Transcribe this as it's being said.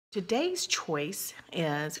Today's choice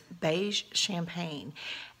is Beige Champagne.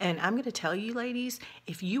 And I'm going to tell you, ladies,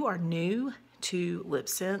 if you are new to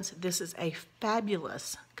LipSense, this is a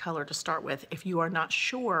fabulous color to start with if you are not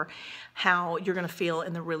sure how you're going to feel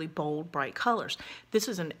in the really bold, bright colors. This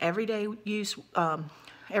is an everyday use,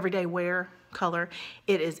 everyday wear color.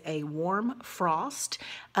 It is a warm frost.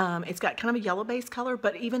 It's got kind of a yellow base color,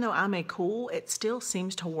 but even though I'm a cool, it still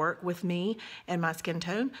seems to work with me and my skin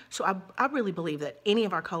tone. So I really believe that any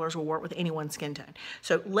of our colors will work with anyone's skin tone.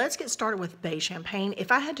 So let's get started with Beige Champagne.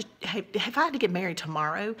 If I had to get married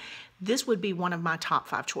tomorrow, this would be one of my top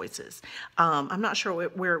 5 choices. I'm not sure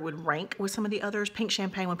where it would rank with some of the others. Pink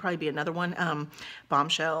Champagne would probably be another one.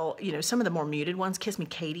 Bombshell, you know, some of the more muted ones. Kiss Me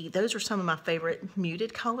Katie, those are some of my favorite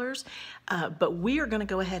muted colors. But we are gonna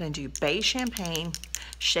go ahead and do Beige Champagne,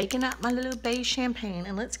 shaking up my little Beige Champagne,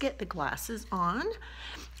 and let's get the glasses on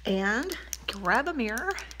and grab a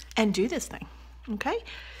mirror and do this thing, okay?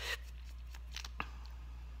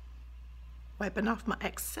 Wiping off my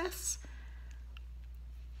excess.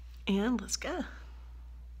 And let's go.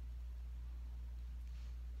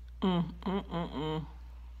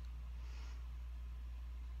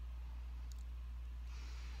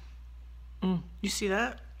 You see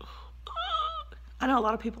that? I know a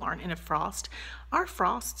lot of people aren't into frost. Our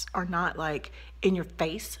frosts are not like in your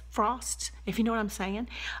face frosts, if you know what I'm saying.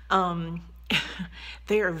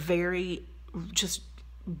 They are very just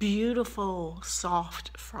beautiful,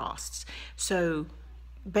 soft frosts. So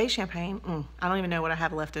Beige Champagne, I don't even know what I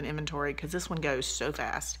have left in inventory because this one goes so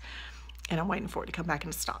fast and I'm waiting for it to come back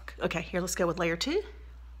into stock. Okay, here, let's go with layer 2.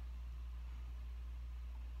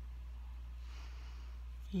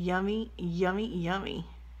 Yummy, yummy, yummy.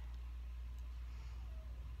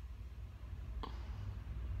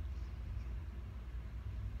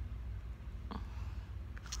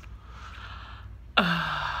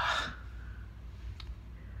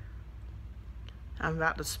 I'm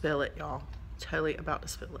about to spill it, y'all. Totally about to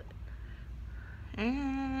spill it.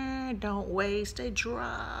 And don't waste a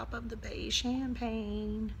drop of the Beige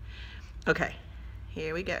Champagne. Okay,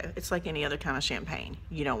 here we go. It's like any other kind of champagne.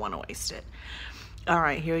 You don't want to waste it. All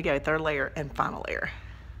right, here we go. 3rd layer and final layer.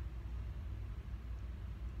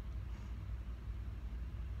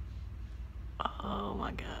 Oh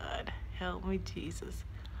my God, help me Jesus.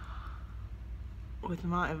 With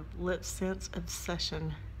my LipSense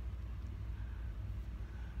obsession.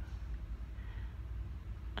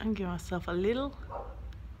 I'm giving myself a little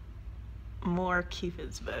more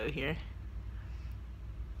Cupid's bow here.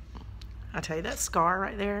 I tell you, that scar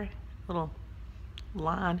right there, little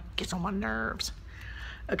line, gets on my nerves.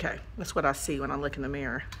 Okay, that's what I see when I look in the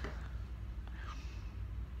mirror.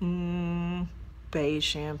 Beige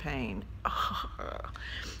Champagne. Oh.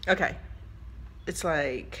 Okay, it's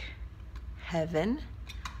like heaven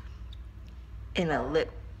in a lip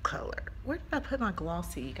color. Where did I put my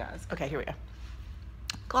Glossy, you guys? Okay, here we go.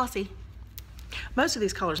 Glossy. Most of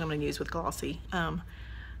these colors I'm going to use with Glossy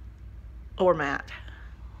or matte.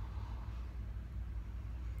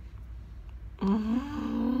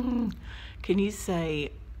 Can you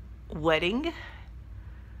say wedding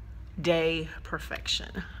day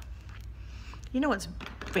perfection? You know what's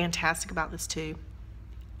fantastic about this too?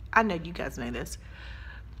 I know you guys know this,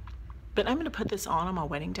 but I'm going to put this on my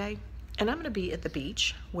wedding day. And I'm going to be at the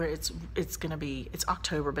beach where it's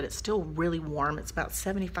October, but it's still really warm. It's about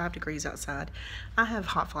 75 degrees outside. I have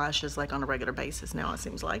hot flashes like on a regular basis now, it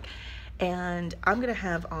seems like. And I'm going to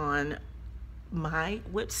have on my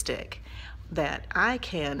lipstick that I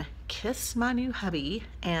can kiss my new hubby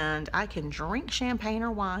and I can drink champagne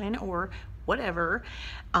or wine or whatever.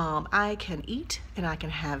 I can eat and I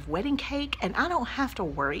can have wedding cake and I don't have to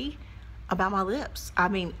worry about my lips. I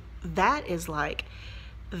mean, that is like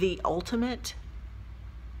the ultimate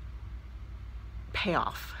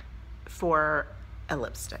payoff for a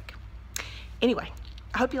lipstick. Anyway,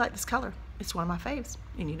 I hope you like this color. It's one of my faves,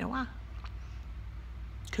 and you know why?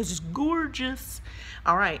 Because it's gorgeous.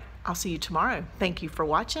 All right, I'll see you tomorrow. Thank you for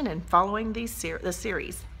watching and following the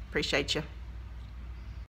series. Appreciate you.